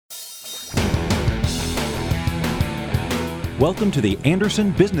Welcome to the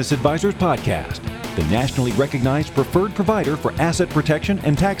Anderson Business Advisors Podcast, the nationally recognized preferred provider for asset protection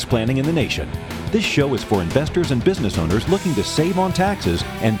and tax planning in the nation. This show is for investors and business owners looking to save on taxes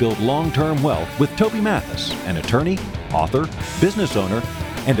and build long-term wealth with Toby Mathis, an attorney, author, business owner,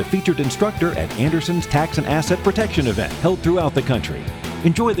 and a featured instructor at Anderson's Tax and Asset Protection event held throughout the country.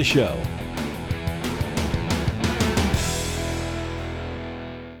 Enjoy the show.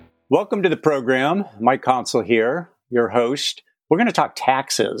 Welcome to the program. Mike Consul here, your host. We're going to talk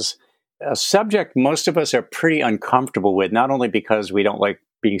taxes, a subject most of us are pretty uncomfortable with, not only because we don't like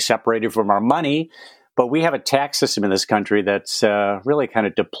being separated from our money, but we have a tax system in this country that's really kind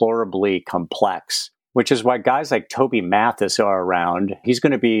of deplorably complex, which is why guys like Toby Mathis are around. He's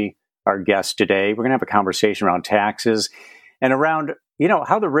going to be our guest today. We're going to have a conversation around taxes and around,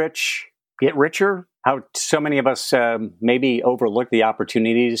 how the rich get richer, how so many of us maybe overlook the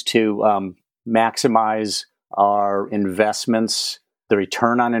opportunities to maximize our investments, the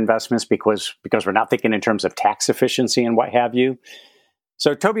return on investments, because we're not thinking in terms of tax efficiency and what have you.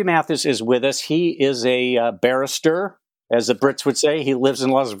 So Toby Mathis is with us. He is a barrister, as the Brits would say. He lives in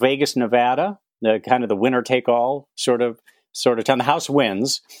Las Vegas, Nevada, kind of the winner-take-all sort of town. The house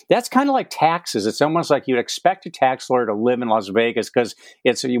wins. That's kind of like taxes. It's almost like you'd expect a tax lawyer to live in Las Vegas because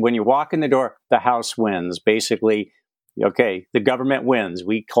it's when you walk in the door, the house wins. Basically, okay, the government wins.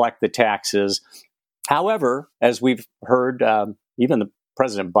 We collect the taxes. However, as we've heard even the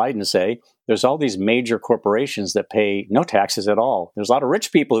President Biden say, there's all these major corporations that pay no taxes at all. There's a lot of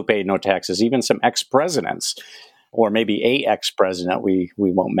rich people who pay no taxes, even some ex-presidents, or maybe a ex-president we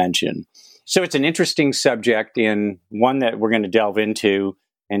won't mention. So it's an interesting subject, and one that we're going to delve into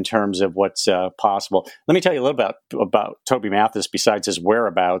in terms of what's possible. Let me tell you a little bit about Toby Mathis besides his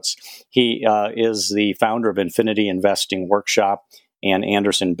whereabouts. He is the founder of Infinity Investing Workshop and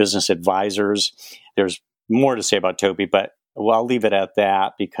Anderson Business Advisors. There's more to say about Toby, but I'll leave it at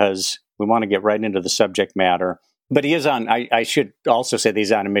that because we want to get right into the subject matter. But he is on, I should also say that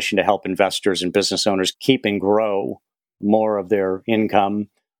he's on a mission to help investors and business owners keep and grow more of their income.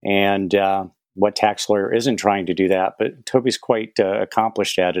 And what tax lawyer isn't trying to do that? But Toby's quite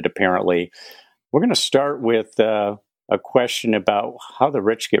accomplished at it, apparently. We're going to start with a question about how the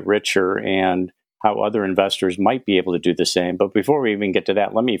rich get richer and how other investors might be able to do the same. But before we even get to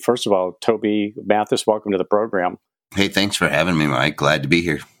that, let me, first of all, Toby Mathis, welcome to the program. Hey, thanks for having me, Mike. Glad to be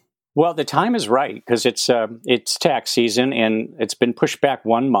here. Well, the time is right because it's tax season, and it's been pushed back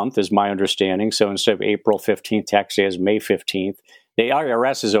 1 month, is my understanding. So instead of April 15th, tax day is May 15th. The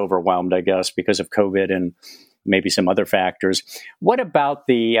IRS is overwhelmed, I guess, because of COVID and maybe some other factors. What about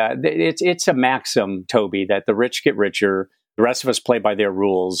it's a maxim, Toby, that the rich get richer, the rest of us play by their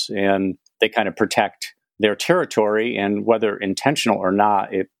rules, and they kind of protect their territory. And whether intentional or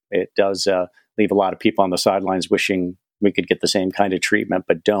not, it does leave a lot of people on the sidelines wishing we could get the same kind of treatment,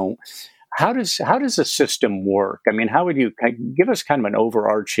 but don't. How does the system work? I mean, how would you give us kind of an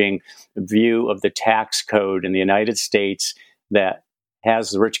overarching view of the tax code in the United States that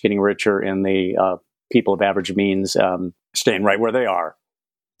has the rich getting richer and the people of average means staying right where they are?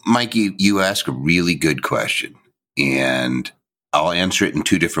 Mike, you ask a really good question, and I'll answer it in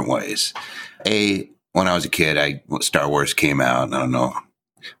two different ways. When I was a kid, Star Wars came out, and I don't know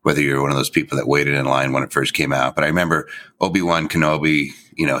whether you're one of those people that waited in line when it first came out, but I remember Obi-Wan Kenobi,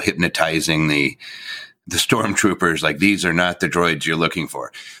 hypnotizing the stormtroopers, like, these are not the droids you're looking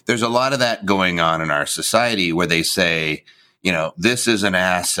for. There's a lot of that going on in our society where they say, this is an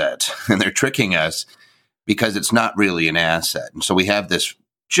asset, and they're tricking us because it's not really an asset. And so we have this,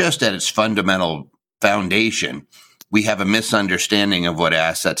 just at its fundamental foundation, we have a misunderstanding of what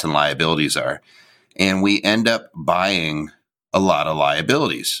assets and liabilities are. And we end up buying a lot of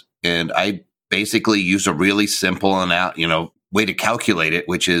liabilities. And I basically use a really simple way to calculate it,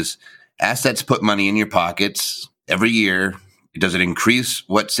 which is assets put money in your pockets every year. Does it increase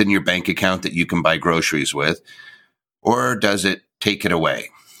what's in your bank account that you can buy groceries with? Or does it take it away?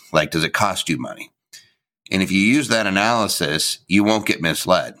 Like, does it cost you money? And if you use that analysis, you won't get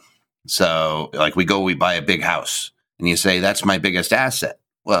misled. So like we buy a big house and you say, that's my biggest asset.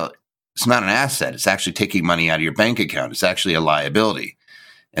 Well, it's not an asset. It's actually taking money out of your bank account. It's actually a liability.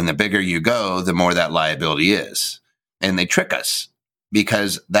 And the bigger you go, the more that liability is. And they trick us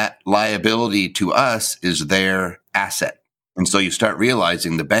because that liability to us is their asset. And so you start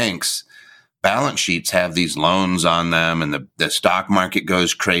realizing the banks' balance sheets have these loans on them, and the stock market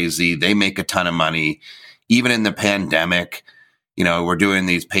goes crazy. They make a ton of money. Even in the pandemic, we're doing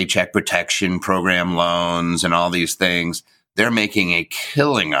these paycheck protection program loans and all these things. They're making a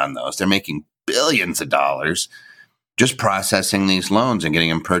killing on those. They're making billions of dollars just processing these loans and getting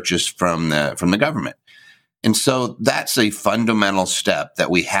them purchased from the government. And so that's a fundamental step that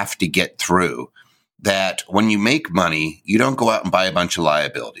we have to get through, that when you make money, you don't go out and buy a bunch of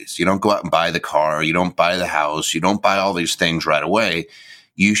liabilities. You don't go out and buy the car. You don't buy the house. You don't buy all these things right away.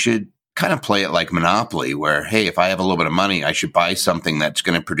 You should kind of play it like Monopoly, where, hey, if I have a little bit of money, I should buy something that's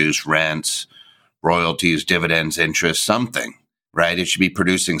going to produce rents, royalties, dividends, interest, something, right? It should be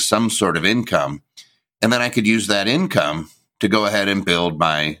producing some sort of income. And then I could use that income to go ahead and build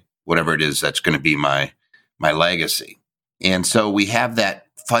my, whatever it is that's going to be my legacy. And so we have that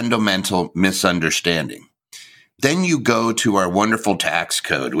fundamental misunderstanding. Then you go to our wonderful tax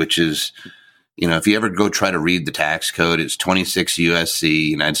code, which is, if you ever go try to read the tax code, it's 26 USC,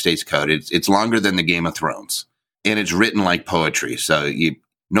 United States Code. It's longer than the Game of Thrones, and it's written like poetry. So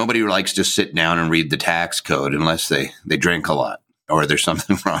nobody likes to sit down and read the tax code unless they drink a lot or there's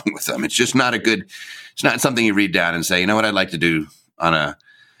something wrong with them. It's just not it's not something you read down and say, you know what I'd like to do on a,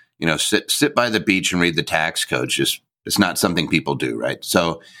 sit by the beach and read the tax code. It's not something people do, right?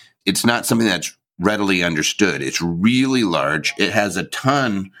 So it's not something that's readily understood. It's really large. It has a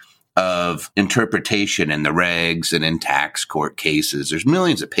ton of interpretation in the regs and in tax court cases. There's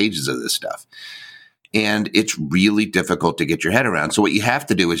millions of pages of this stuff. And it's really difficult to get your head around. So what you have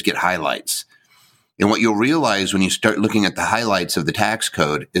to do is get highlights. And what you'll realize when you start looking at the highlights of the tax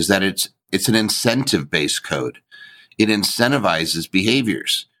code is that it's an incentive-based code. It incentivizes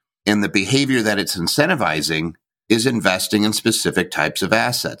behaviors. And the behavior that it's incentivizing is investing in specific types of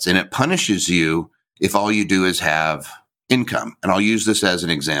assets. And it punishes you if all you do is have income. And I'll use this as an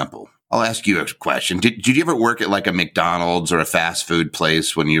example. I'll ask you a question. Did you ever work at like a McDonald's or a fast food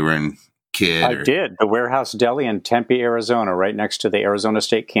place when you were a kid? I did. The Warehouse Deli in Tempe, Arizona, right next to the Arizona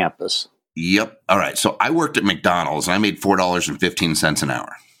State campus. Yep. All right. So I worked at McDonald's and I made $4.15 an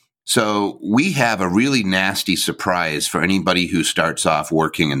hour. So we have a really nasty surprise for anybody who starts off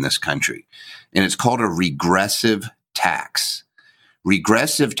working in this country. And it's called a regressive tax.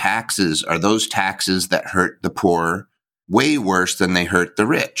 Regressive taxes are those taxes that hurt the poor way worse than they hurt the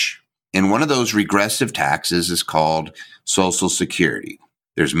rich. And one of those regressive taxes is called Social Security.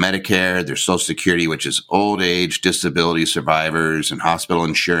 There's Medicare, there's Social Security, which is old age, disability survivors, and hospital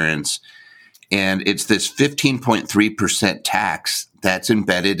insurance. And it's this 15.3% tax that's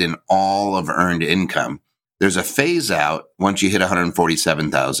embedded in all of earned income. There's a phase out once you hit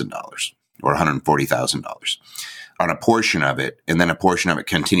 $147,000 or $140,000 on a portion of it, and then a portion of it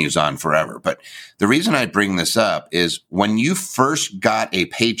continues on forever. But the reason I bring this up is when you first got a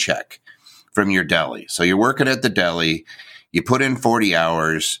paycheck from your deli, so you're working at the deli, you put in 40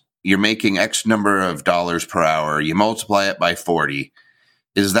 hours, you're making X number of dollars per hour, you multiply it by 40.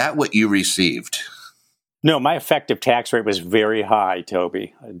 Is that what you received? No, my effective tax rate was very high,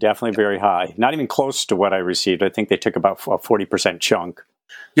 Toby. Definitely very high. Not even close to what I received. I think they took about a 40% chunk.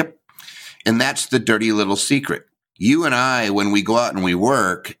 Yep. And that's the dirty little secret. You and I, when we go out and we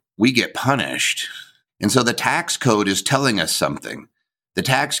work, we get punished. And so the tax code is telling us something. The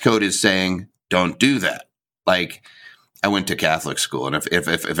tax code is saying, don't do that. Like, I went to Catholic school, and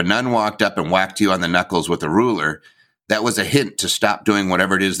if a nun walked up and whacked you on the knuckles with a ruler, that was a hint to stop doing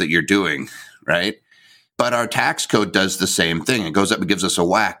whatever it is that you're doing, right? But our tax code does the same thing. It goes up and gives us a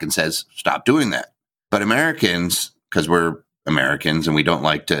whack and says, stop doing that. But Americans, because we're Americans and we don't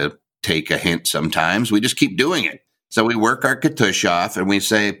like to take a hint sometimes, we just keep doing it. So we work our katush off and we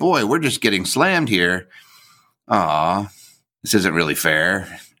say, boy, we're just getting slammed here. Aw, this isn't really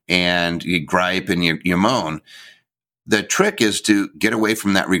fair. And you gripe and you moan. The trick is to get away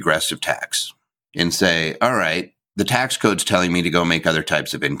from that regressive tax and say, all right, the tax code's telling me to go make other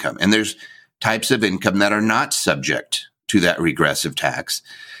types of income. And there's types of income that are not subject to that regressive tax.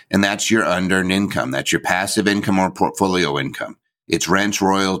 And that's your unearned income. That's your passive income or portfolio income. It's rents,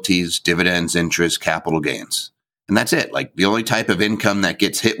 royalties, dividends, interest, capital gains. And that's it. Like the only type of income that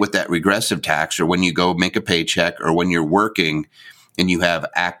gets hit with that regressive tax are when you go make a paycheck or when you're working and you have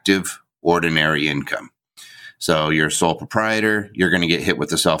active ordinary income. So you're a sole proprietor, you're going to get hit with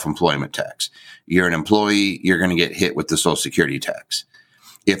the self-employment tax. You're an employee, you're going to get hit with the Social Security tax.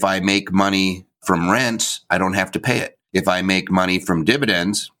 If I make money from rents, I don't have to pay it. If I make money from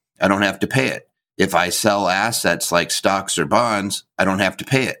dividends, I don't have to pay it. If I sell assets like stocks or bonds, I don't have to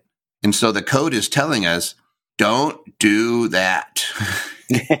pay it. And so the code is telling us, don't do that.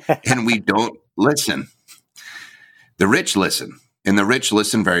 And we don't listen. The rich listen, and the rich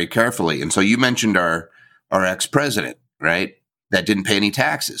listen very carefully. And so you mentioned our ex-president, right? That didn't pay any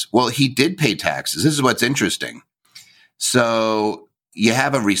taxes. Well, he did pay taxes. This is what's interesting. So you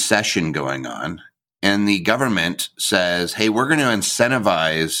have a recession going on, and the government says, hey, we're going to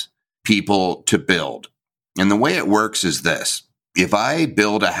incentivize people to build. And the way it works is this. If I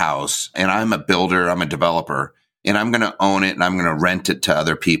build a house and I'm a builder, I'm a developer, and I'm going to own it and I'm going to rent it to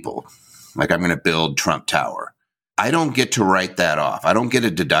other people, like I'm going to build Trump Tower, I don't get to write that off. I don't get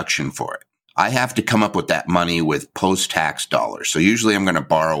a deduction for it. I have to come up with that money with post-tax dollars. So usually I'm going to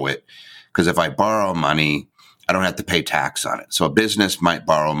borrow it because if I borrow money, I don't have to pay tax on it. So a business might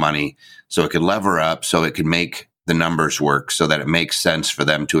borrow money so it can lever up, so it can make the numbers work so that it makes sense for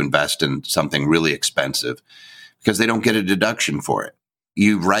them to invest in something really expensive because they don't get a deduction for it.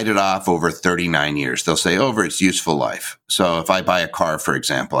 You write it off over 39 years. They'll say over its useful life. So if I buy a car, for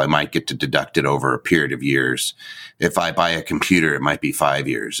example, I might get to deduct it over a period of years. If I buy a computer, it might be 5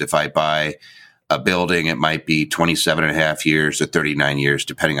 years. If I buy a building, it might be 27 and a half years or 39 years,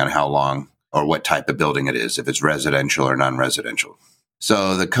 depending on how long or what type of building it is, if it's residential or non-residential.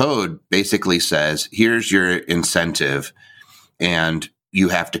 So the code basically says, here's your incentive, and you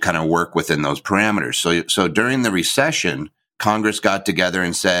have to kind of work within those parameters. So during the recession, Congress got together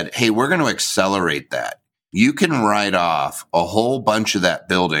and said, hey, we're going to accelerate that. You can write off a whole bunch of that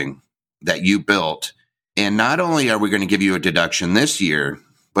building that you built. And not only are we going to give you a deduction this year,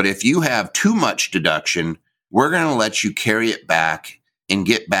 but if you have too much deduction, we're going to let you carry it back and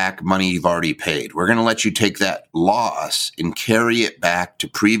get back money you've already paid. We're going to let you take that loss and carry it back to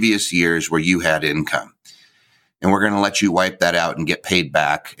previous years where you had income. And we're going to let you wipe that out and get paid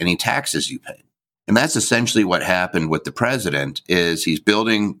back any taxes you paid. And that's essentially what happened with the president is he's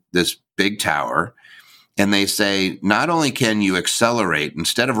building this big tower. And they say, not only can you accelerate,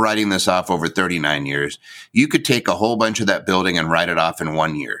 instead of writing this off over 39 years, you could take a whole bunch of that building and write it off in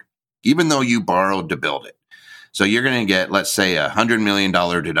 1 year, even though you borrowed to build it. So you're going to get, let's say, $100 million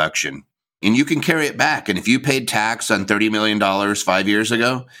deduction, and you can carry it back. And if you paid tax on $30 million 5 years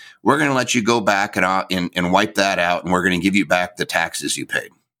ago, we're going to let you go back and wipe that out, and we're going to give you back the taxes you paid.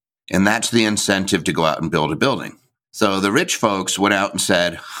 And that's the incentive to go out and build a building. So the rich folks went out and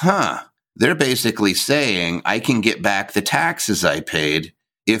said, they're basically saying I can get back the taxes I paid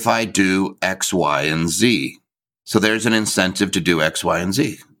if I do X, Y, and Z. So there's an incentive to do X, Y, and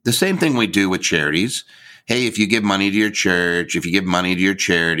Z. The same thing we do with charities. Hey, if you give money to your church, if you give money to your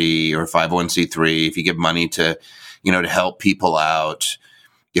charity or 501c3, if you give money to help people out,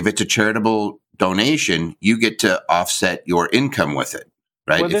 if it's a charitable donation, you get to offset your income with it,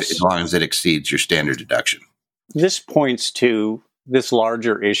 right? Well, as long as it exceeds your standard deduction. This points to this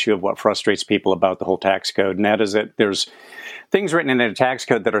larger issue of what frustrates people about the whole tax code, and that is that there's things written in a tax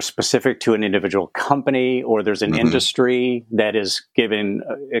code that are specific to an individual company, or there's an industry that is given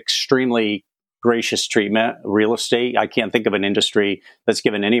extremely gracious treatment. Real estate, I can't think of an industry that's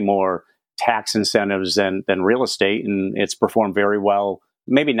given any more tax incentives than real estate, and it's performed very well,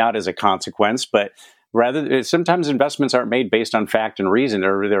 maybe not as a consequence, but rather sometimes investments aren't made based on fact and reason.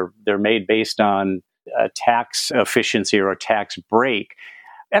 They're made based on a tax efficiency or a tax break.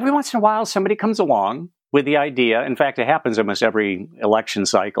 Every once in a while, somebody comes along with the idea. In fact, it happens almost every election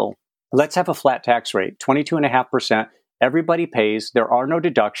cycle. Let's have a flat tax rate, 22.5%. Everybody pays. There are no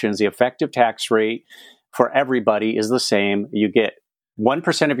deductions. The effective tax rate for everybody is the same. You get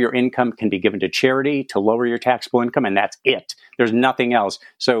 1% of your income can be given to charity to lower your taxable income, and that's it. There's nothing else.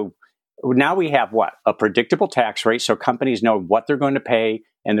 So now we have what? A predictable tax rate, so companies know what they're going to pay,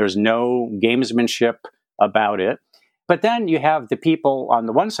 and there's no gamesmanship about it. But then you have the people on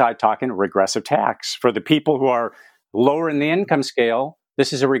the one side talking regressive tax. For the people who are lower in the income scale,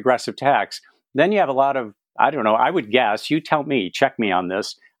 this is a regressive tax. Then you have a lot of, I don't know, I would guess, you tell me, check me on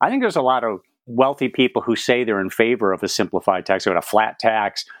this. I think there's a lot of wealthy people who say they're in favor of a simplified tax or a flat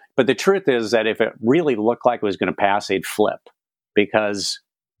tax. But the truth is that if it really looked like it was going to pass, they'd flip because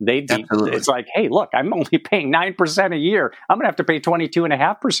it's like, hey, look, I'm only paying 9% a year. I'm going to have to pay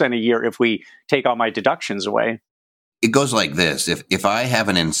 22.5% a year if we take all my deductions away. It goes like this. If I have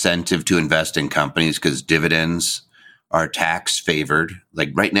an incentive to invest in companies because dividends are tax favored,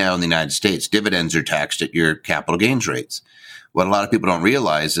 like right now in the United States, dividends are taxed at your capital gains rates. What a lot of people don't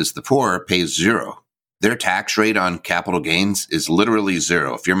realize is the poor pays zero. Their tax rate on capital gains is literally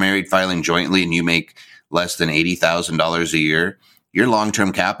zero. If you're married filing jointly and you make less than $80,000 a year, your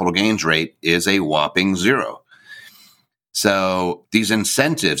long-term capital gains rate is a whopping zero. So these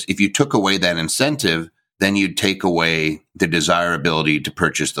incentives, if you took away that incentive, then you'd take away the desirability to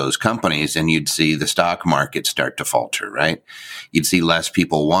purchase those companies and you'd see the stock market start to falter, right? You'd see less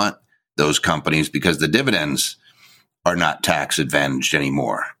people want those companies because the dividends are not tax advantaged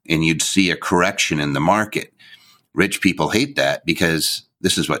anymore. And you'd see a correction in the market. Rich people hate that because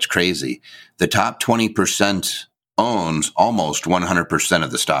this is what's crazy. The top 20% owns almost 100%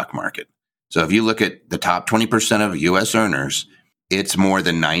 of the stock market. So if you look at the top 20% of U.S. earners, it's more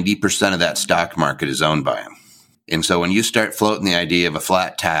than 90% of that stock market is owned by them. And so when you start floating the idea of a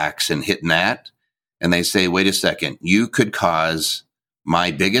flat tax and hitting that, and they say, wait a second, you could cause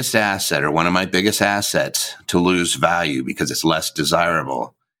my biggest asset or one of my biggest assets to lose value because it's less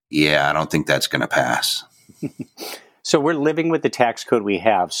desirable. Yeah, I don't think that's going to pass. So we're living with the tax code we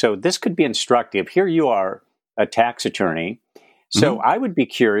have. So this could be instructive. Here you are, a tax attorney. So I would be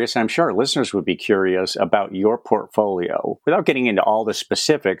curious, and I'm sure our listeners would be curious about your portfolio, without getting into all the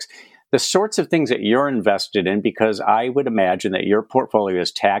specifics, the sorts of things that you're invested in, because I would imagine that your portfolio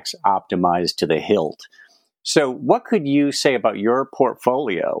is tax optimized to the hilt. So what could you say about your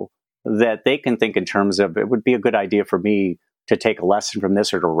portfolio that they can think in terms of, it would be a good idea for me to take a lesson from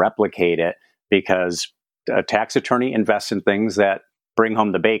this or to replicate it, because a tax attorney invests in things that bring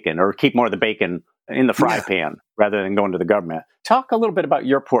home the bacon or keep more of the bacon in the fry pan rather than going to the government. Talk a little bit about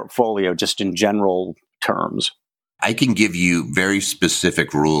your portfolio just in general terms. I can give you very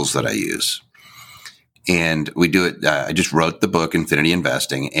specific rules that I use. And we do it. I just wrote the book, Infinity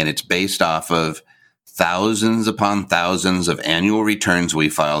Investing, and it's based off of thousands upon thousands of annual returns we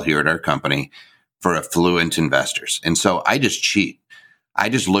file here at our company for affluent investors. And so I just cheat. I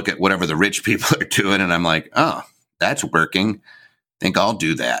just look at whatever the rich people are doing, and I'm like, oh, that's working. I think I'll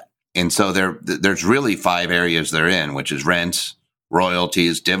do that. And so there's really 5 areas they're in, which is rents,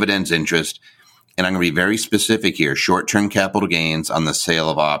 royalties, dividends, interest. And I'm going to be very specific here. Short-term capital gains on the sale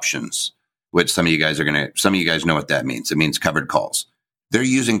of options, which some of you guys know what that means. It means covered calls. They're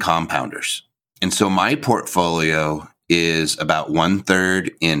using compounders. And so my portfolio is about 1/3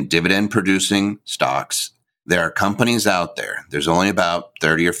 in dividend producing stocks. There are companies out there. There's only about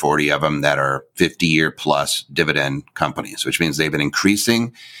 30 or 40 of them that are 50-year plus dividend companies, which means they've been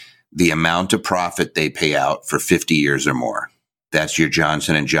increasing the amount of profit they pay out for 50 years or more. That's your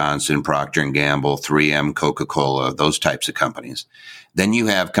Johnson & Johnson, Procter & Gamble, 3M, Coca-Cola, those types of companies. Then you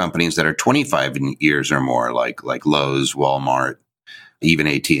have companies that are 25 years or more, like Lowe's, Walmart, even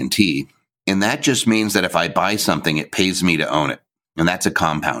AT&T. And that just means that if I buy something, it pays me to own it. And that's a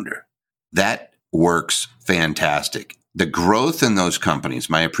compounder. That works fantastic. The growth in those companies,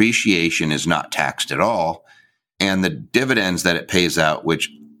 my appreciation is not taxed at all. And the dividends that it pays out, which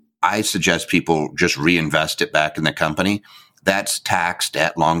I suggest people just reinvest it back in the company, that's taxed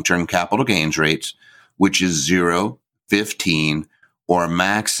at long-term capital gains rates, which is 0, 15, or a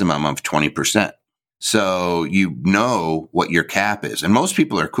maximum of 20%. So you know what your cap is. And most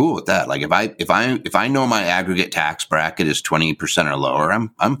people are cool with that. Like if I know my aggregate tax bracket is 20% or lower,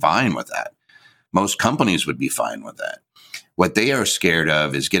 I'm fine with that. Most companies would be fine with that. What they are scared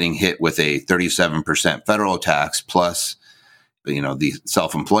of is getting hit with a 37% federal tax plus, the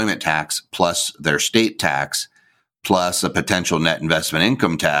self-employment tax plus their state tax plus a potential net investment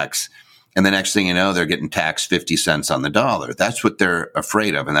income tax. And the next thing you know, they're getting taxed 50 cents on the dollar. That's what they're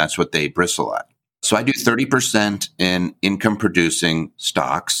afraid of, and that's what they bristle at. So I do 30% in income producing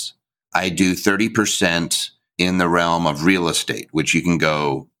stocks. I do 30% in the realm of real estate, which you can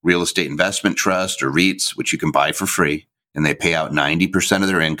go real estate investment trust or REITs, which you can buy for free. And they pay out 90% of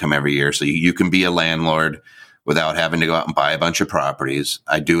their income every year. So you can be a landlord without having to go out and buy a bunch of properties.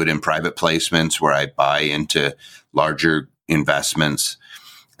 I do it in private placements where I buy into larger investments.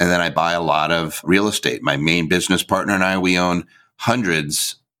 And then I buy a lot of real estate. My main business partner and I, we own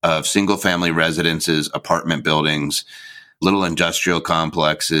hundreds of single family residences, apartment buildings, little industrial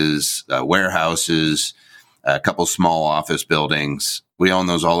complexes, warehouses, a couple small office buildings. We own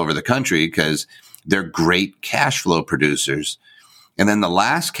those all over the country because they're great cash flow producers. And then the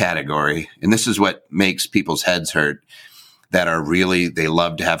last category, and this is what makes people's heads hurt, that are really, they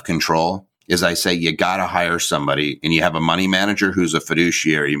love to have control, is I say, you got to hire somebody and you have a money manager who's a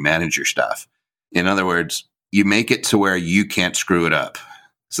fiduciary, you manage your stuff. In other words, you make it to where you can't screw it up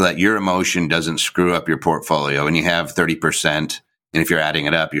so that your emotion doesn't screw up your portfolio. And you have 30%. And if you're adding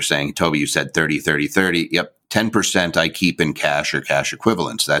it up, you're saying, Toby, you said 30, 30, 30. Yep. 10% I keep in cash or cash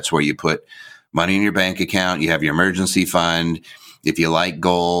equivalents. That's where you put money in your bank account. You have your emergency fund. If you like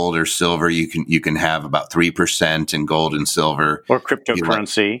gold or silver, you can have about 3% in gold and silver. Or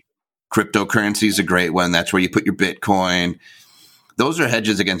cryptocurrency. Cryptocurrency is a great one. That's where you put your Bitcoin. Those are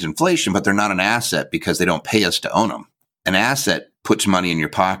hedges against inflation, but they're not an asset because they don't pay us to own them. An asset puts money in your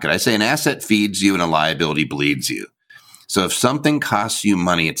pocket. I say an asset feeds you and a liability bleeds you. So if something costs you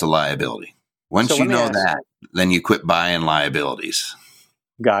money, it's a liability. Once you know that, then you quit buying liabilities.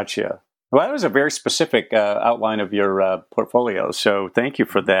 Gotcha. Well, that was a very specific outline of your portfolio. So thank you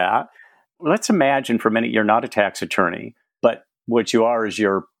for that. Let's imagine for a minute you're not a tax attorney, but what you are is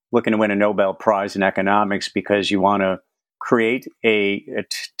you're looking to win a Nobel Prize in economics because you want to create a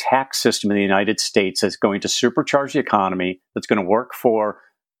tax system in the United States that's going to supercharge the economy, that's going to work for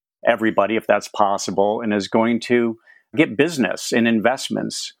everybody if that's possible, and is going to get business and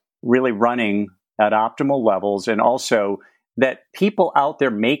investments really running at optimal levels, and also that people out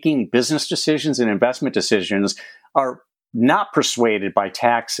there making business decisions and investment decisions are not persuaded by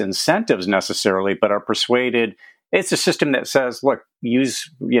tax incentives necessarily, but are persuaded. It's a system that says, look, use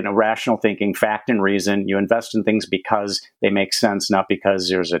rational thinking, fact and reason. You invest in things because they make sense, not because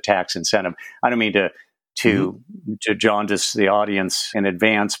there's a tax incentive. I don't mean to jaundice the audience in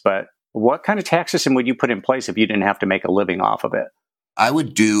advance, but what kind of tax system would you put in place if you didn't have to make a living off of it? I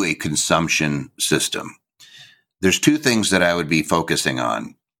would do a consumption system. There's two things that I would be focusing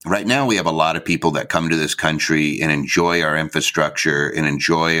on. Right now, we have a lot of people that come to this country and enjoy our infrastructure and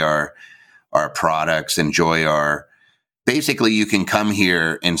enjoy our products, basically you can come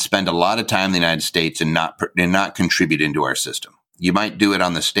here and spend a lot of time in the United States and not contribute into our system. You might do it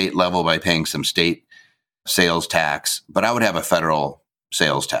on the state level by paying some state sales tax, but I would have a federal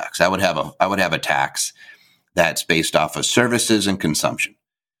sales tax. I would have a tax that's based off of services and consumption.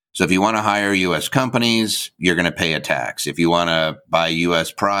 So if you want to hire U.S. companies, you're going to pay a tax. If you want to buy U.S.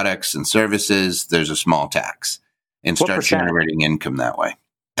 products and services, there's a small tax, and start generating income that way.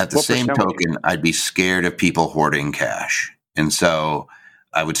 At the same token, I'd be scared of people hoarding cash. And so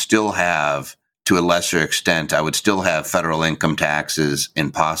I would still have, to a lesser extent, federal income taxes,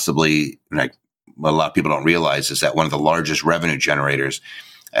 and possibly, like what a lot of people don't realize, is that one of the largest revenue generators.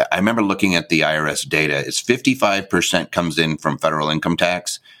 I remember looking at the IRS data. It's 55% comes in from federal income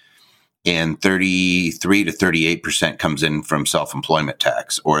tax, and 33 to 38% comes in from self-employment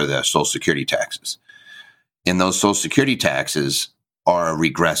tax or the Social Security taxes. And those Social Security taxes are a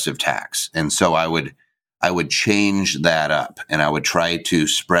regressive tax. And so I would change that up, and I would try to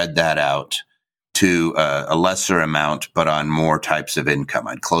spread that out to a lesser amount, but on more types of income.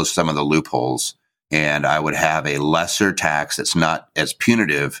 I'd close some of the loopholes, and I would have a lesser tax that's not as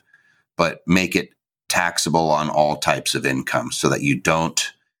punitive, but make it taxable on all types of income, so that you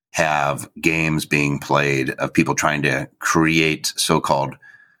don't have games being played of people trying to create so-called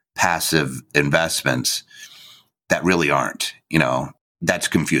passive investments that really aren't. That's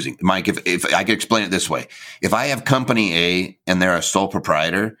confusing. Mike, if I could explain it this way, if I have company A and they're a sole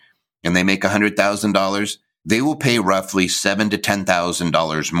proprietor and they make $100,000, they will pay roughly $7,000 to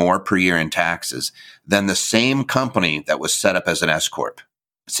 $10,000 more per year in taxes than the same company that was set up as an S corp.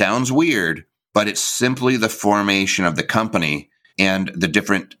 Sounds weird, but it's simply the formation of the company and the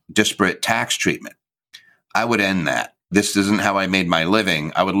different disparate tax treatment. I would end that. This isn't how I made my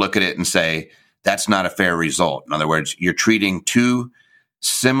living. I would look at it and say, that's not a fair result. In other words, you're treating two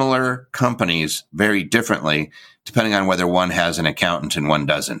similar companies very differently, depending on whether one has an accountant and one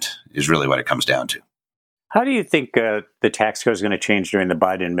doesn't, is really what it comes down to. How do you think the tax code is going to change during the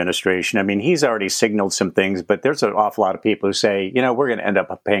Biden administration? I mean, he's already signaled some things, but there's an awful lot of people who say, we're going to end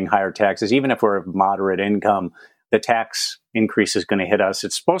up paying higher taxes. Even if we're of moderate income, the tax increase is going to hit us.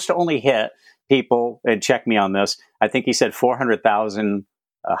 It's supposed to only hit people, and check me on this, I think he said 400,000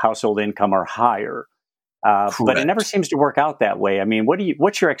 household income or higher. But it never seems to work out that way. I mean,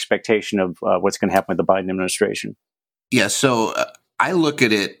 what's your expectation of what's going to happen with the Biden administration? Yeah, so I look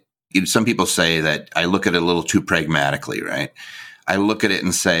at it, some people say that I look at it a little too pragmatically, right? I look at it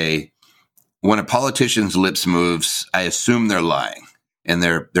and say, when a politician's lips moves, I assume they're lying and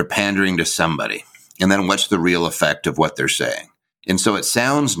they're pandering to somebody. And then what's the real effect of what they're saying? And so it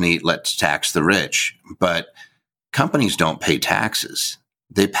sounds neat, let's tax the rich, but companies don't pay taxes.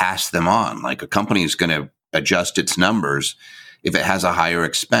 They pass them on. Like, a company is going to adjust its numbers if it has a higher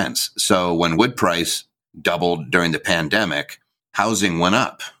expense. So when wood price doubled during the pandemic, housing went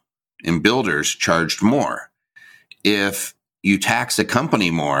up and builders charged more. If you tax a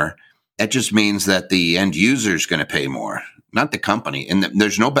company more, that just means that the end user is going to pay more, not the company. And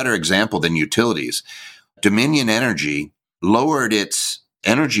there's no better example than utilities. Dominion Energy lowered its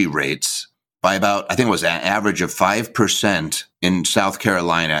energy rates by about, I think it was an average of 5% in South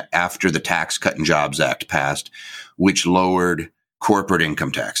Carolina after the Tax Cut and Jobs Act passed, which lowered corporate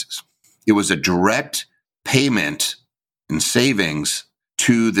income taxes. It was a direct payment and savings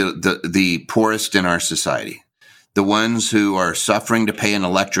to the poorest in our society, the ones who are suffering to pay an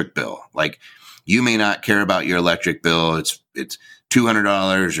electric bill. Like, you may not care about your electric bill. It's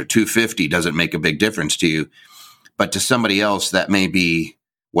 $200 or $250 doesn't make a big difference to you. But to somebody else, that may be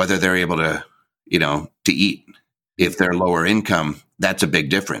whether they're able to eat. If they're lower income, that's a big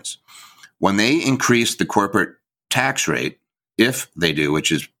difference. When they increase the corporate tax rate, if they do,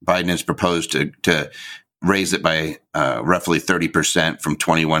 which is Biden has proposed to raise it by roughly 30% from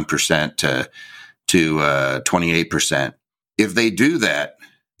 21% to 28%. If they do that,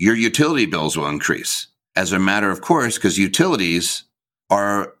 your utility bills will increase as a matter of course, because utilities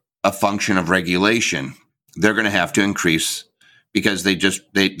are a function of regulation. They're going to have to increase because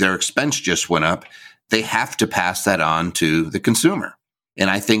their expense just went up. They have to pass that on to the consumer. And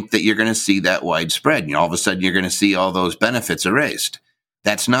I think that you're going to see that widespread. All of a sudden, you're going to see all those benefits erased.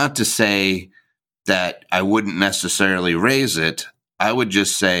 That's not to say that I wouldn't necessarily raise it. I would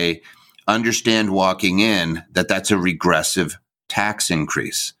just say, understand walking in that that's a regressive tax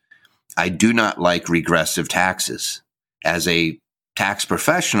increase. I do not like regressive taxes. As a tax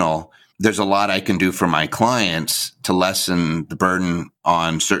professional, there's a lot I can do for my clients to lessen the burden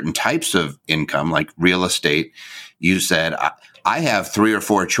on certain types of income, like real estate. You said, I have 3 or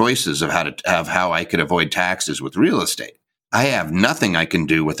 4 choices of how I could avoid taxes with real estate. I have nothing I can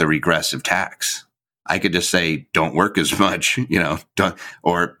do with a regressive tax. I could just say, don't work as much,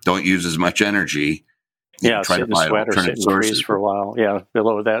 don't use as much energy. Yeah, sit in the sweat or sit in the trees for a while. Yeah,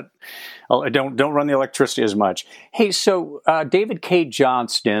 below that. Don't run the electricity as much. Hey, so David K.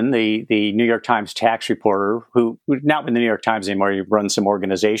 Johnston, the New York Times tax reporter, who's not with the New York Times anymore, he runs some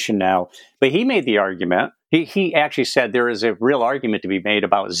organization now, but he made the argument. He actually said there is a real argument to be made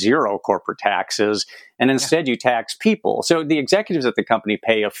about zero corporate taxes, and instead you tax people. So the executives at the company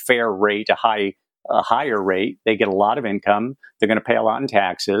pay a fair rate, a higher rate. They get a lot of income. They're going to pay a lot in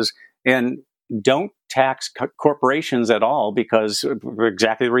taxes, and don't tax corporations at all because for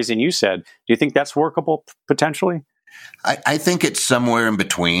exactly the reason you said. Do you think that's workable potentially? I think it's somewhere in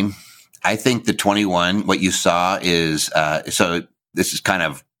between. I think the 21, what you saw is, so this is kind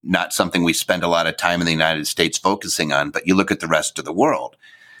of not something we spend a lot of time in the United States focusing on, but you look at the rest of the world.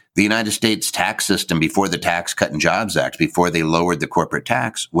 The United States tax system before the Tax Cut and Jobs Act, before they lowered the corporate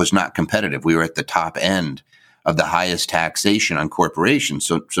tax, was not competitive. We were at the top end of the highest taxation on corporations.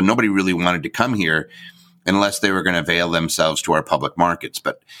 So nobody really wanted to come here unless they were going to avail themselves to our public markets.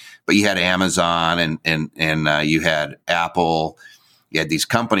 But you had Amazon and you had Apple. You had these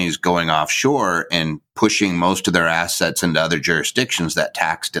companies going offshore and pushing most of their assets into other jurisdictions that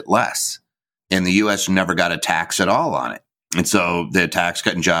taxed it less. And the U.S. never got a tax at all on it. And so the Tax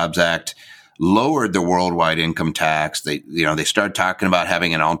Cut and Jobs Act lowered the worldwide income tax. They started talking about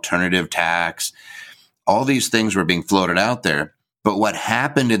having an alternative tax. All these things were being floated out there. But what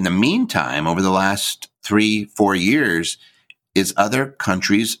happened in the meantime over the last 3-4 years is other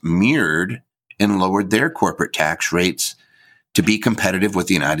countries mirrored and lowered their corporate tax rates to be competitive with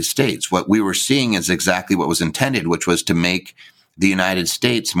the United States. What we were seeing is exactly what was intended, which was to make the United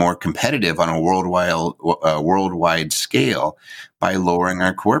States more competitive on a worldwide scale by lowering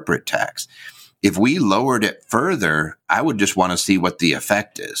our corporate tax. If we lowered it further, I would just want to see what the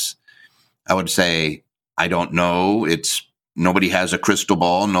effect is. I would say, I don't know. Nobody has a crystal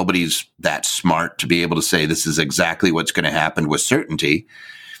ball. Nobody's that smart to be able to say this is exactly what's going to happen with certainty.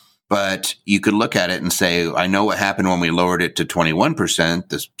 But you could look at it and say, I know what happened when we lowered it to 21%.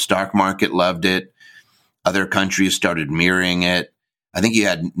 The stock market loved it. Other countries started mirroring it. I think you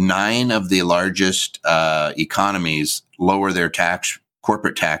had 9 of the largest economies lower their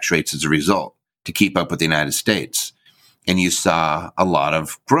corporate tax rates as a result to keep up with the United States. And you saw a lot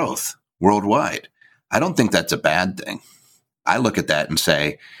of growth worldwide. I don't think that's a bad thing. I look at that and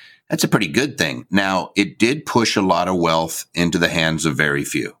say, that's a pretty good thing. Now, it did push a lot of wealth into the hands of very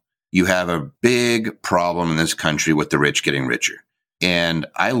few. You have a big problem in this country with the rich getting richer. And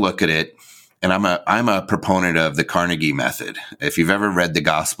I look at it, and I'm a proponent of the Carnegie method. If you've ever read The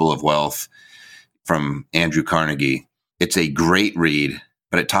Gospel of Wealth from Andrew Carnegie, it's a great read,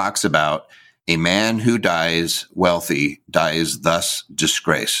 but it talks about a man who dies wealthy dies thus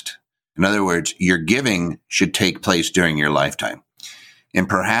disgraced. In other words, your giving should take place during your lifetime. And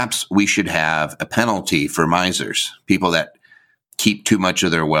perhaps we should have a penalty for misers, people that keep too much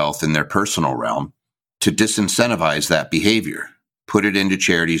of their wealth in their personal realm, to disincentivize that behavior. Put it into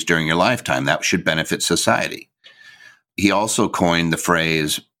charities during your lifetime. That should benefit society. He also coined the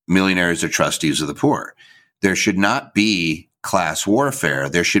phrase, millionaires are trustees of the poor. There should not be class warfare.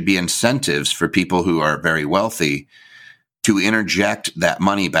 There should be incentives for people who are very wealthy to interject that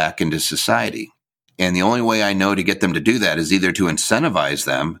money back into society. And the only way I know to get them to do that is either to incentivize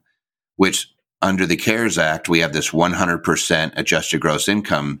them, which under the CARES Act, we have this 100% adjusted gross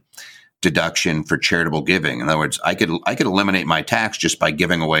income deduction for charitable giving. In other words, I could eliminate my tax just by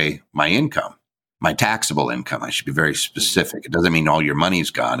giving away my income, my taxable income. I should be very specific. It doesn't mean all your money's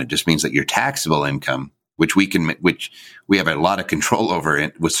gone. It just means that your taxable income, which we have a lot of control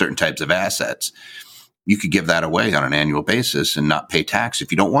over with certain types of assets, you could give that away on an annual basis and not pay tax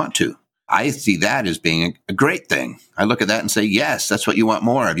if you don't want to. I see that as being a great thing. I look at that and say, yes, that's what you want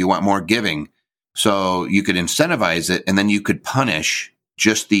more of. You want more giving. So you could incentivize it, and then you could punish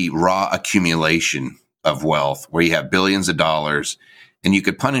just the raw accumulation of wealth where you have billions of dollars And you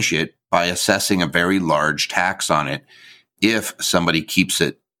could punish it by assessing a very large tax on it if somebody keeps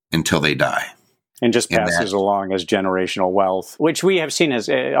it until they die. And just passes along as generational wealth, which we have seen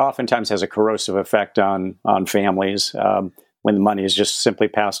oftentimes has a corrosive effect on families when the money is just simply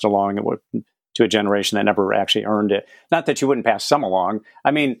passed along to a generation that never actually earned it. Not that you wouldn't pass some along.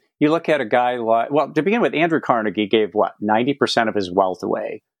 I mean, you look at a guy like, well, to begin with, Andrew Carnegie gave 90% of his wealth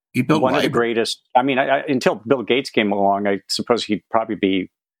away. He built one of the greatest. I mean, until Bill Gates came along, I suppose he'd probably be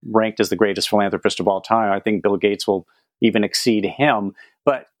ranked as the greatest philanthropist of all time. I think Bill Gates will even exceed him.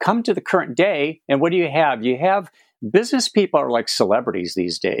 But come to the current day, and what do you have? You have business people are like celebrities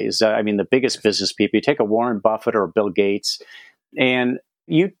these days. I mean, the biggest business people. You take a Warren Buffett or a Bill Gates, and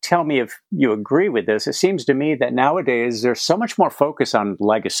you tell me if you agree with this. It seems to me that nowadays there's so much more focus on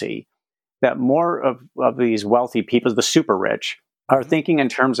legacy, that more of these wealthy people, the super rich, are thinking in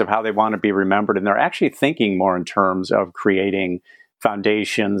terms of how they want to be remembered. And they're actually thinking more in terms of creating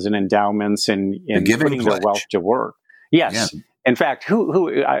foundations and endowments and putting their wealth to work. Yes. Yeah. In fact,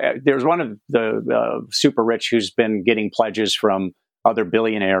 there's one of the super rich who's been getting pledges from other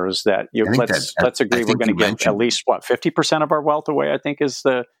billionaires that let's agree we're going to give at least 50% of our wealth away. I think is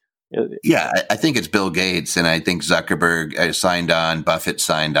the I think it's Bill Gates, and I think Zuckerberg signed on, Buffett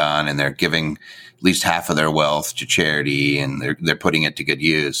signed on, and they're giving at least half of their wealth to charity, and they're putting it to good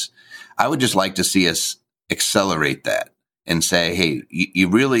use. I would just like to see us accelerate that and say, hey, you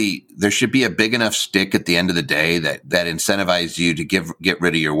really, there should be a big enough stick at the end of the day that incentivizes you to get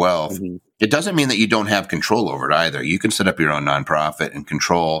rid of your wealth. Mm-hmm. It doesn't mean that you don't have control over it either. You can set up your own nonprofit and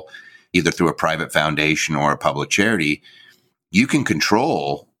control either through a private foundation or a public charity. You can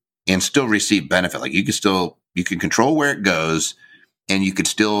control and still receive benefit. Like you can control where it goes, and you could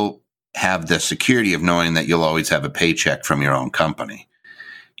still have the security of knowing that you'll always have a paycheck from your own company.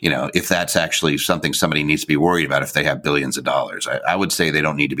 You know, if that's actually something somebody needs to be worried about, if they have billions of dollars, I would say they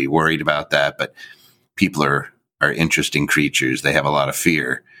don't need to be worried about that. But people are interesting creatures. They have a lot of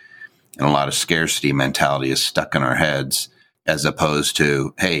fear, and a lot of scarcity mentality is stuck in our heads, as opposed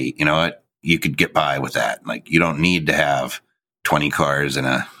to, hey, you know what? You could get by with that. Like you don't need to have 20 cars and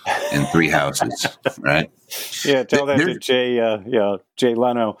 3 houses, right? Yeah, tell that to Jay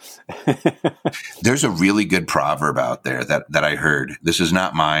Leno. There's a really good proverb out there that I heard. This is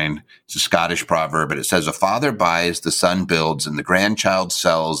not mine. It's a Scottish proverb, but it says, a father buys, the son builds, and the grandchild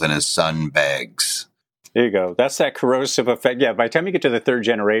sells, and his son begs. There you go. That's that corrosive effect. Yeah, by the time you get to the third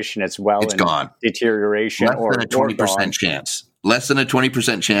generation, it's gone. Deterioration. Less than a 20% chance. Less than a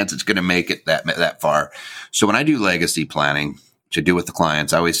 20% chance it's going to make it that far. So when I do legacy planning to do with the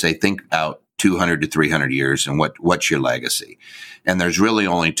clients, I always say, think out 200 to 300 years and what's your legacy? And there's really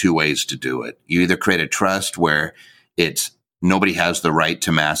only 2 ways to do it. You either create a trust where nobody has the right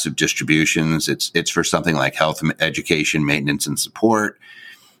to massive distributions. It's for something like health, education, maintenance, and support.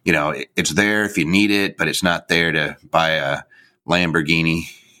 You know, it's there if you need it, but it's not there to buy a Lamborghini.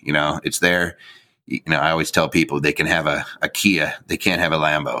 You know, it's there. You know, I always tell people they can have a Kia, they can't have a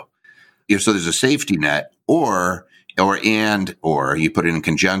Lambo. So there's a safety net, or you put it in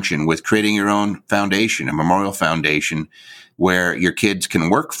conjunction with creating your own foundation, a memorial foundation where your kids can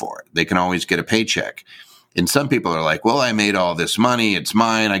work for it. They can always get a paycheck. And some people are like, well, I made all this money. It's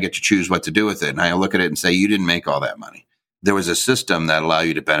mine. I get to choose what to do with it. And I look at it and say, you didn't make all that money. There was a system that allowed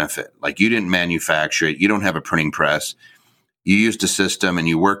you to benefit. Like you didn't manufacture it. You don't have a printing press. You used a system and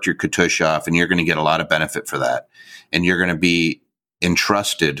you worked your tush off, and you're going to get a lot of benefit for that. And you're going to be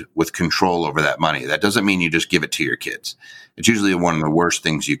entrusted with control over that money. That doesn't mean you just give it to your kids. It's usually one of the worst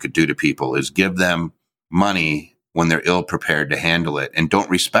things you could do to people is give them money when they're ill prepared to handle it and don't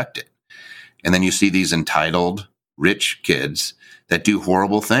respect it. And then you see these entitled rich kids that do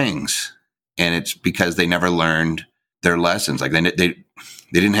horrible things. And it's because they never learned their lessons. Like they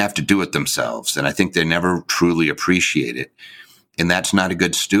didn't have to do it themselves. And I think they never truly appreciate it. And that's not a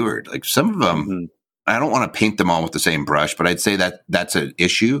good steward. Like some of them, mm-hmm. I don't want to paint them all with the same brush, but I'd say that that's an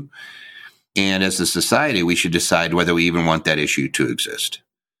issue. And as a society, we should decide whether we even want that issue to exist.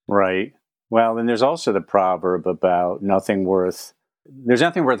 Right. Well, and there's also the proverb about there's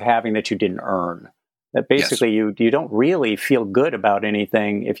nothing worth having that you didn't earn. That basically yes. you don't really feel good about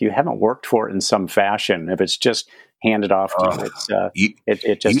anything if you haven't worked for it in some fashion. If it's just handed off to you,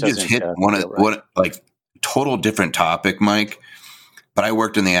 it just doesn't. You just hit one total different topic, Mike. But I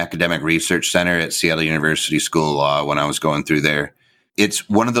worked in the Academic Research Center at Seattle University School of Law when I was going through there. It's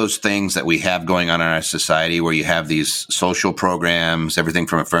one of those things that we have going on in our society where you have these social programs, everything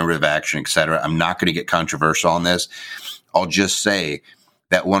from affirmative action, et cetera. I'm not going to get controversial on this. I'll just say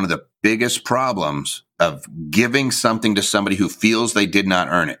that one of the biggest problems of giving something to somebody who feels they did not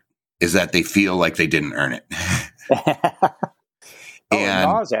earn it is that they feel like they didn't earn it. Oh, it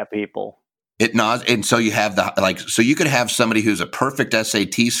gnaws at people. It gnaws. And so you have so you could have somebody who's a perfect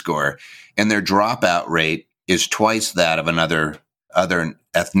SAT score and their dropout rate is twice that of other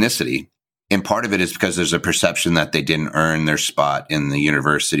ethnicity. And part of it is because there's a perception that they didn't earn their spot in the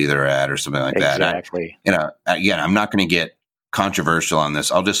university they're at or something like that. Exactly. Again, I'm not going to get controversial on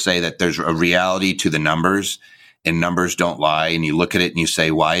this. I'll just say that there's a reality to the numbers, and numbers don't lie. And you look at it and you say,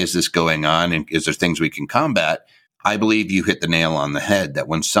 why is this going on? And is there things we can combat? I believe you hit the nail on the head that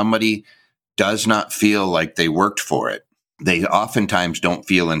when somebody does not feel like they worked for it, they oftentimes don't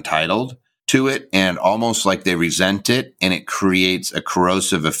feel entitled to it and almost like they resent it. And it creates a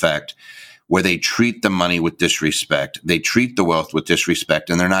corrosive effect where they treat the money with disrespect. They treat the wealth with disrespect,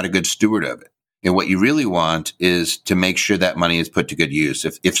 and they're not a good steward of it. And what you really want is to make sure that money is put to good use.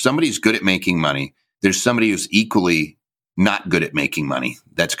 If somebody's good at making money, there's somebody who's equally not good at making money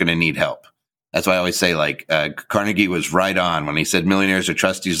that's going to need help. That's why I always say, Carnegie was right on when he said millionaires are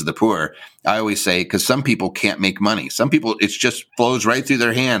trustees of the poor. I always say, because some people can't make money. Some people, it just flows right through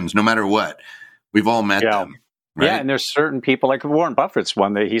their hands no matter what. We've all met them. Right? Yeah, and there's certain people, like Warren Buffett's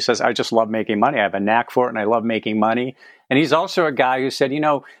one that he says, I just love making money. I have a knack for it, and I love making money. And he's also a guy who said,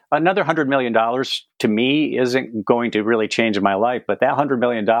 another $100 million to me isn't going to really change my life, but that $100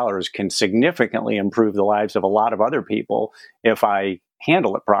 million can significantly improve the lives of a lot of other people if I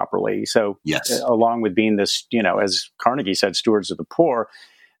handle it properly. So yes, along with being this, as Carnegie said, stewards of the poor,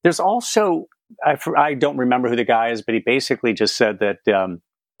 there's also, I don't remember who the guy is, but he basically just said that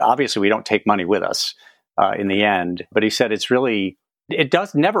obviously we don't take money with us. In the end, but he said it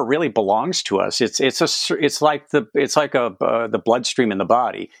never really belongs to us. It's like the bloodstream in the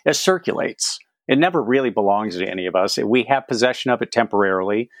body. It circulates. It never really belongs to any of us. We have possession of it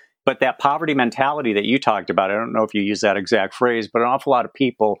temporarily, but that poverty mentality that you talked about, I don't know if you use that exact phrase, but an awful lot of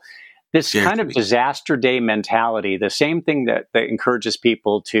people, this kind of disaster day mentality, the same thing that encourages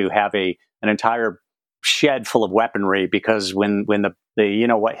people to have an entire shed full of weaponry, because when the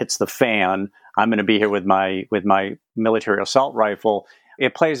what hits the fan, I'm going to be here with my military assault rifle.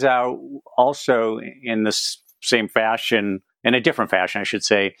 It plays out also in the same fashion, in a different fashion, I should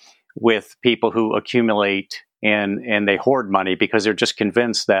say, with people who accumulate and they hoard money because they're just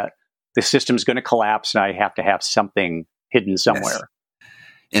convinced that the system's going to collapse and I have to have something hidden somewhere. Yes.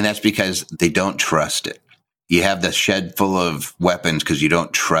 And that's because they don't trust it. You have the shed full of weapons because you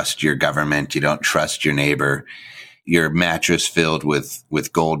don't trust your government. You don't trust your neighbor. Your mattress filled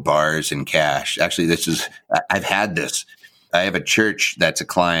with gold bars and cash. Actually, I've had this. I have a church that's a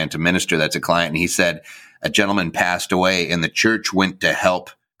client, a minister that's a client, and he said a gentleman passed away and the church went to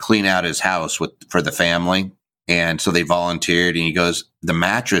help clean out his house for the family. And so they volunteered, and he goes, the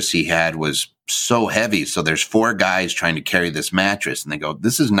mattress he had was so heavy. So there's 4 guys trying to carry this mattress, and they go,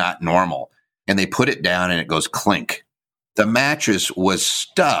 this is not normal. And they put it down and it goes clink. The mattress was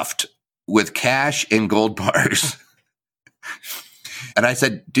stuffed with cash and gold bars. And I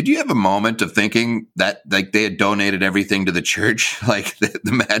said, did you have a moment of thinking that they had donated everything to the church? Like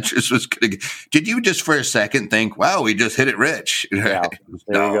the mattress was going to, did you just for a second think, wow, we just hit it rich? Yeah,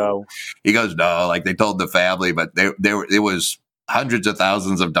 there you go. He goes, no, they told the family, but there was hundreds of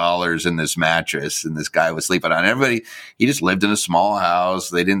thousands of dollars in this mattress, and this guy was sleeping on everybody. He just lived in a small house.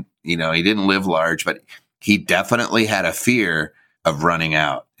 He didn't live large, but he definitely had a fear of running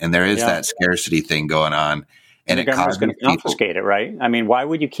out. And there is that scarcity thing going on. And the government's going to confiscate it, right? I mean, why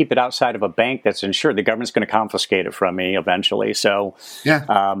would you keep it outside of a bank that's insured? The government's going to confiscate it from me eventually. So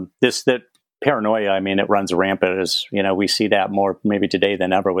that paranoia, I mean, it runs rampant. As we see that more maybe today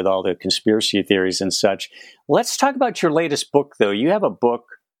than ever with all the conspiracy theories and such. Let's talk about your latest book, though. You have a book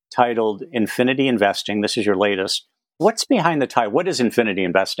titled Infinity Investing. This is your latest. What's behind the title? What is infinity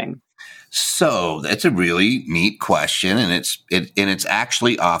investing? So that's a really neat question, and it's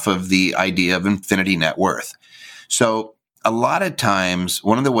actually off of the idea of infinity net worth. So a lot of times,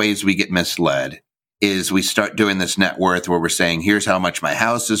 one of the ways we get misled is we start doing this net worth where we're saying, here's how much my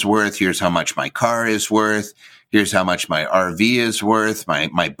house is worth, here's how much my car is worth, here's how much my RV is worth,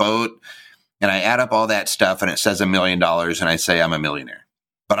 my boat. And I add up all that stuff and it says $1 million and I say I'm a millionaire.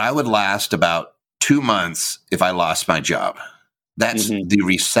 But I would last about 2 months if I lost my job. That's the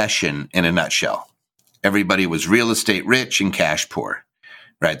recession in a nutshell. Everybody was real estate rich and cash poor,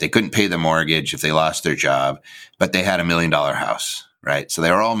 right? They couldn't pay the mortgage if they lost their job, but they had $1 million house, right? So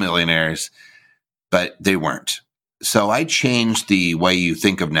they were all millionaires, but they weren't. So I changed the way you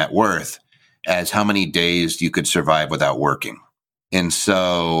think of net worth as how many days you could survive without working. And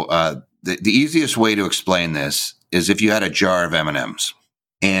so the easiest way to explain this is if you had a jar of M&Ms.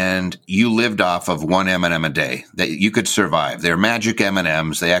 And you lived off of 1 M&M a day that you could survive. They're magic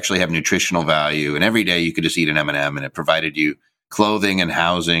M&Ms. They actually have nutritional value. And every day you could just eat an M&M and it provided you clothing and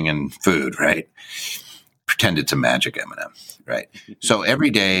housing and food, right? Pretend it's a magic M&M, right? So every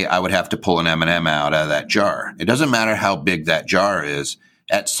day I would have to pull an M&M out of that jar. It doesn't matter how big that jar is.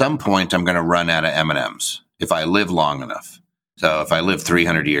 At some point, I'm going to run out of M&Ms if I live long enough. So if I live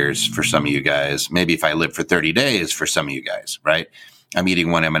 300 years for some of you guys, maybe if I live for 30 days for some of you guys, right? I'm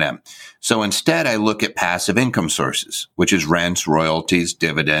eating one M&M. So instead, I look at passive income sources, which is rents, royalties,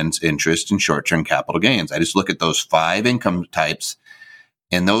 dividends, interest, and short-term capital gains. I just look at those 5 income types,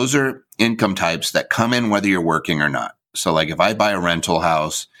 and those are income types that come in whether you're working or not. So like if I buy a rental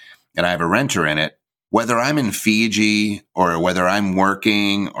house and I have a renter in it, whether I'm in Fiji or whether I'm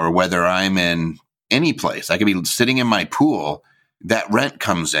working or whether I'm in any place, I could be sitting in my pool, that rent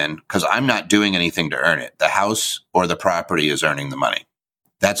comes in because I'm not doing anything to earn it. The house or the property is earning the money.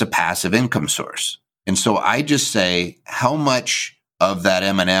 That's a passive income source. And so I just say, how much of that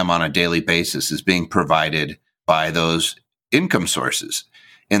M&M on a daily basis is being provided by those income sources?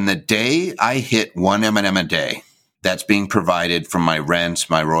 And the day I hit 1 M&M a day, that's being provided from my rents,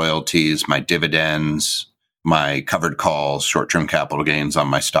 my royalties, my dividends, my covered calls, short-term capital gains on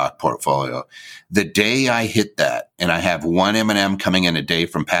my stock portfolio. The day I hit that and I have 1 M&M coming in a day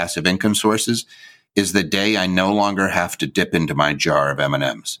from passive income sources is the day I no longer have to dip into my jar of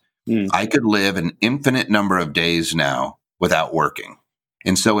M&Ms. I could live an infinite number of days now without working.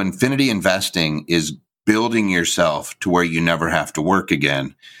 And so infinity investing is building yourself to where you never have to work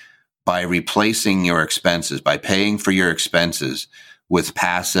again by replacing your expenses, by paying for your expenses with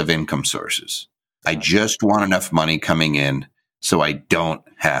passive income sources. I just want enough money coming in so I don't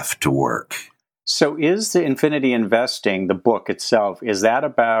have to work. So is the Infinity Investing, the book itself, is that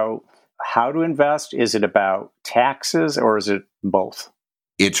about how to invest? Is it about taxes, or is it both?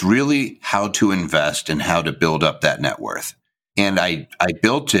 It's really how to invest and how to build up that net worth. And I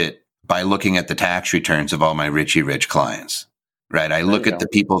built it by looking at the tax returns of all my Richie Rich clients, right? I look at the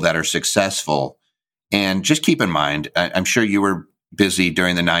people that are successful, and just keep in mind, I'm sure you were busy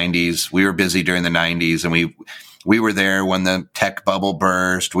during the 90s. We were busy during the 90s, and we were there when the tech bubble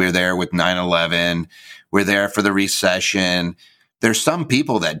burst. We were there with 9/11. We're there for the recession. There's some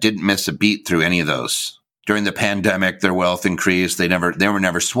people that didn't miss a beat through any of those. During the pandemic, their wealth increased. They were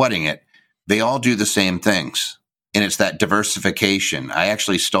never sweating it. They all do the same things. And it's that diversification. I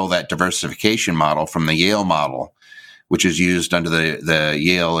actually stole that diversification model from the Yale model, which is used under the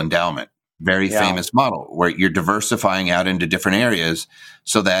Yale endowment. Very famous model where you're diversifying out into different areas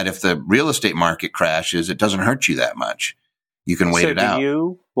so that if the real estate market crashes, it doesn't hurt you that much. You can wait it out. So do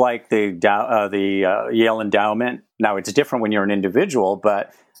you like the Yale endowment? Now, it's different when you're an individual,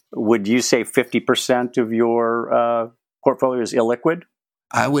 but would you say 50% of your portfolio is illiquid?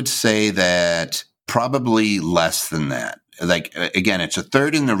 I would say that probably less than that. Like, again, it's a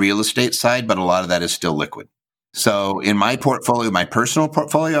third in the real estate side, but a lot of that is still liquid. So in my portfolio, my personal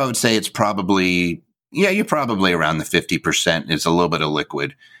portfolio, I would say it's probably, you're probably around the 50%. It's a little bit of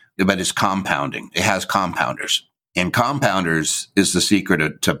liquid, but it's compounding. It has compounders. And compounders is the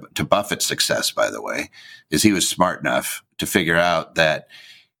secret to Buffett's success, by the way, is he was smart enough to figure out that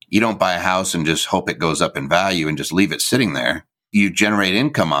you don't buy a house and just hope it goes up in value and just leave it sitting there. You generate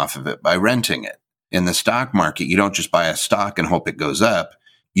income off of it by renting it. In the stock market, you don't just buy a stock and hope it goes up.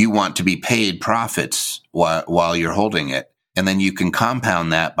 You want to be paid profits while you're holding it. And then you can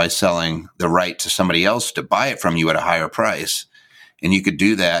compound that by selling the right to somebody else to buy it from you at a higher price. And you could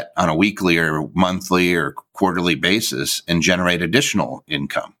do that on a weekly or monthly or quarterly basis and generate additional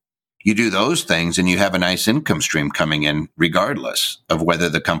income. You do those things and you have a nice income stream coming in regardless of whether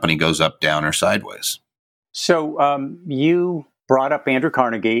the company goes up, down, or sideways. So you brought up Andrew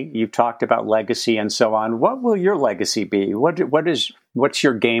Carnegie. You've talked about legacy and so on. What will your legacy be? What's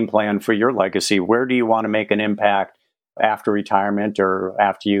your game plan for your legacy? Where do you want to make an impact after retirement or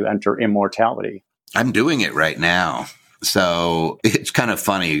after you enter immortality? I'm doing it right now. So it's kind of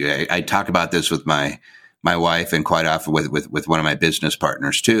funny. I talk about this with my wife and quite often with one of my business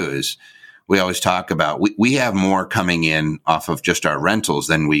partners too, is we always talk about, we have more coming in off of just our rentals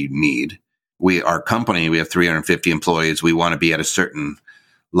than we need. Our company, we have 350 employees. We want to be at a certain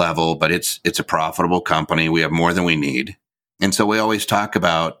level, but it's a profitable company. We have more than we need. And so we always talk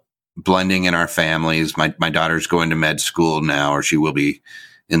about blending in our families. My daughter's going to med school now, or she will be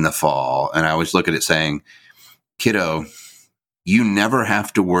in the fall. And I always look at it saying, kiddo, you never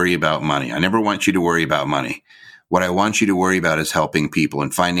have to worry about money. I never want you to worry about money. What I want you to worry about is helping people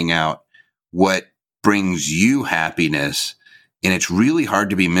and finding out what brings you happiness. And it's really hard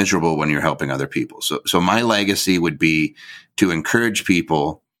to be miserable when you're helping other people. So my legacy would be to encourage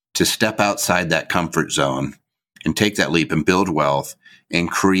people to step outside that comfort zone and take that leap and build wealth and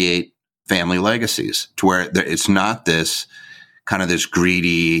create family legacies to where it's not this kind of this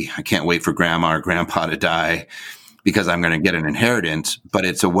greedy, I can't wait for grandma or grandpa to die because I'm going to get an inheritance, but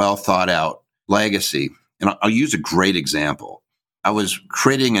it's a well thought out legacy. And I'll use a great example. I was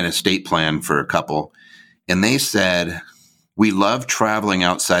creating an estate plan for a couple, and they said, we love traveling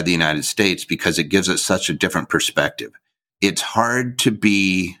outside the United States because it gives us such a different perspective. It's hard to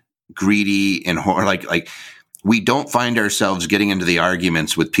be greedy and like we don't find ourselves getting into the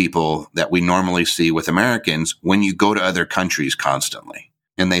arguments with people that we normally see with Americans when you go to other countries constantly.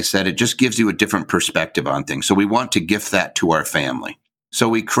 And they said it just gives you a different perspective on things. So we want to gift that to our family. So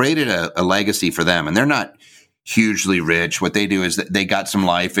we created a legacy for them, and they're not hugely rich. What they do is that they got some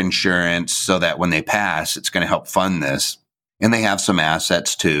life insurance so that when they pass, it's going to help fund this. And they have some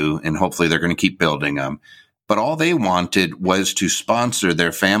assets too, and hopefully they're going to keep building them. But all they wanted was to sponsor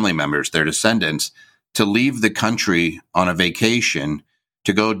their family members, their descendants, to leave the country on a vacation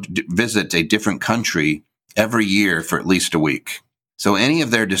to go visit a different country every year for at least a week. So any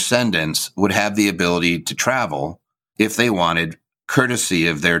of their descendants would have the ability to travel if they wanted, courtesy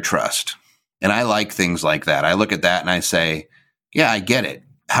of their trust. And I like things like that. I look at that and I say, yeah, I get it.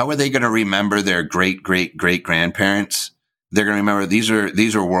 How are they going to remember their great-great-great-grandparents? They're going to remember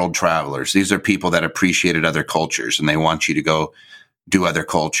these are world travelers. These are people that appreciated other cultures, and they want you to go do other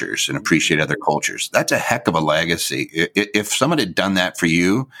cultures and appreciate other cultures. That's a heck of a legacy. If somebody had done that for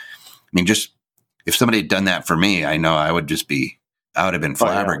you, if somebody had done that for me, I know I would have been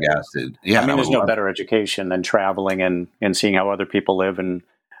flabbergasted. Yeah. There's no better education than traveling and seeing how other people live. And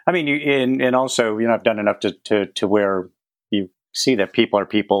and also, I've done enough to where you see that people are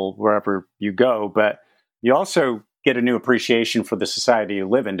people wherever you go, but you also get a new appreciation for the society you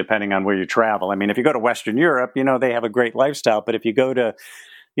live in, depending on where you travel. If you go to Western Europe, they have a great lifestyle. But if you go to,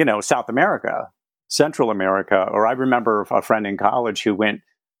 South America, Central America, or I remember a friend in college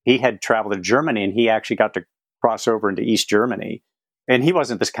he had traveled to Germany, and he actually got to cross over into East Germany. And he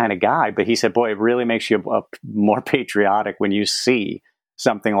wasn't this kind of guy, but he said, boy, it really makes you more patriotic when you see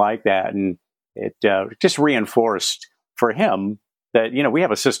something like that. And it just reinforced for him that, we have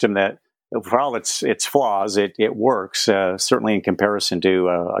a system that, for all its flaws, it works, certainly in comparison to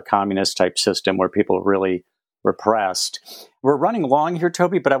a communist type system where people are really repressed. We're running long here,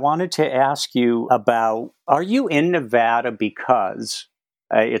 Toby, but I wanted to ask you about, are you in Nevada because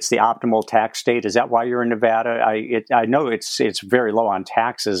it's the optimal tax state? Is that why you're in Nevada? I know it's very low on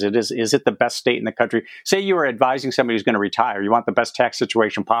taxes. Is it the best state in the country? Say you were advising somebody who's going to retire. You want the best tax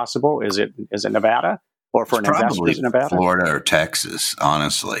situation possible. Is it Nevada? Or for an investor, is it Nevada? Florida or Texas,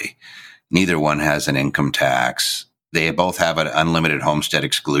 honestly. Neither one has an income tax. They both have an unlimited homestead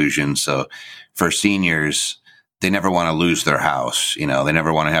exclusion. So for seniors, they never want to lose their house. They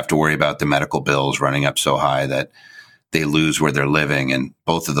never want to have to worry about the medical bills running up so high that they lose where they're living. And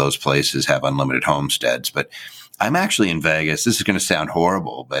both of those places have unlimited homesteads. But I'm actually in Vegas. This is going to sound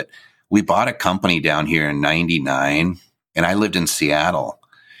horrible, but we bought a company down here in 99, and I lived in Seattle.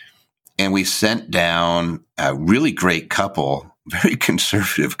 And we sent down a really great couple, very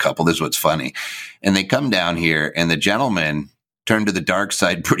conservative couple. This is what's funny. And they come down here, and the gentleman turned to the dark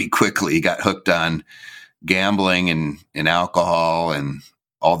side pretty quickly. He got hooked on gambling and alcohol and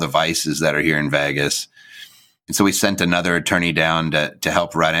all the vices that are here in Vegas. And so we sent another attorney down to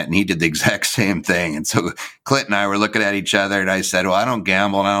help run it, and he did the exact same thing. And so Clint and I were looking at each other, and I said, well, I don't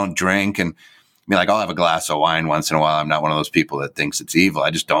gamble and I don't drink. And I'll have a glass of wine once in a while. I'm not one of those people that thinks it's evil.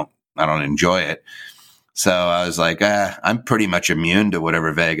 I don't enjoy it. So I was like, I'm pretty much immune to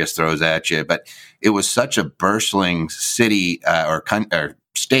whatever Vegas throws at you. But it was such a bustling city or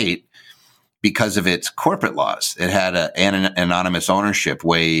state because of its corporate laws. It had an anonymous ownership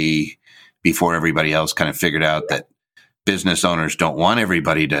way before everybody else kind of figured out that business owners don't want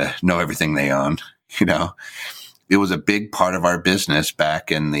everybody to know everything they own. It was a big part of our business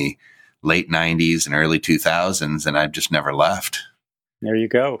back in the late 90s and early 2000s, and I've just never left. There you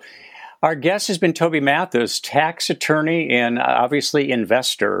go. Our guest has been Toby Mathis, tax attorney and obviously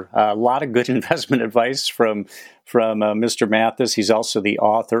investor. A lot of good investment advice from Mr. Mathis. He's also the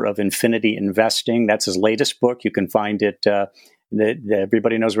author of Infinity Investing. That's his latest book. You can find it.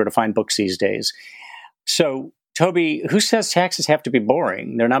 Everybody knows where to find books these days. So, Toby, who says taxes have to be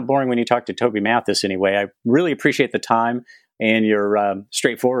boring? They're not boring when you talk to Toby Mathis anyway. I really appreciate the time and your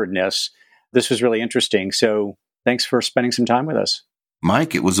straightforwardness. This was really interesting. So thanks for spending some time with us.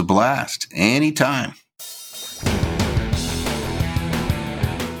 Mike, it was a blast. Anytime.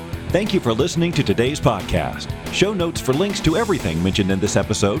 Thank you for listening to today's podcast. Show notes for links to everything mentioned in this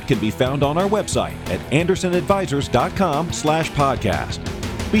episode can be found on our website at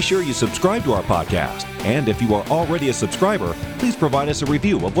andersonadvisors.com/podcast. Be sure you subscribe to our podcast. And if you are already a subscriber, please provide us a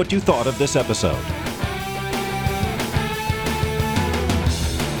review of what you thought of this episode.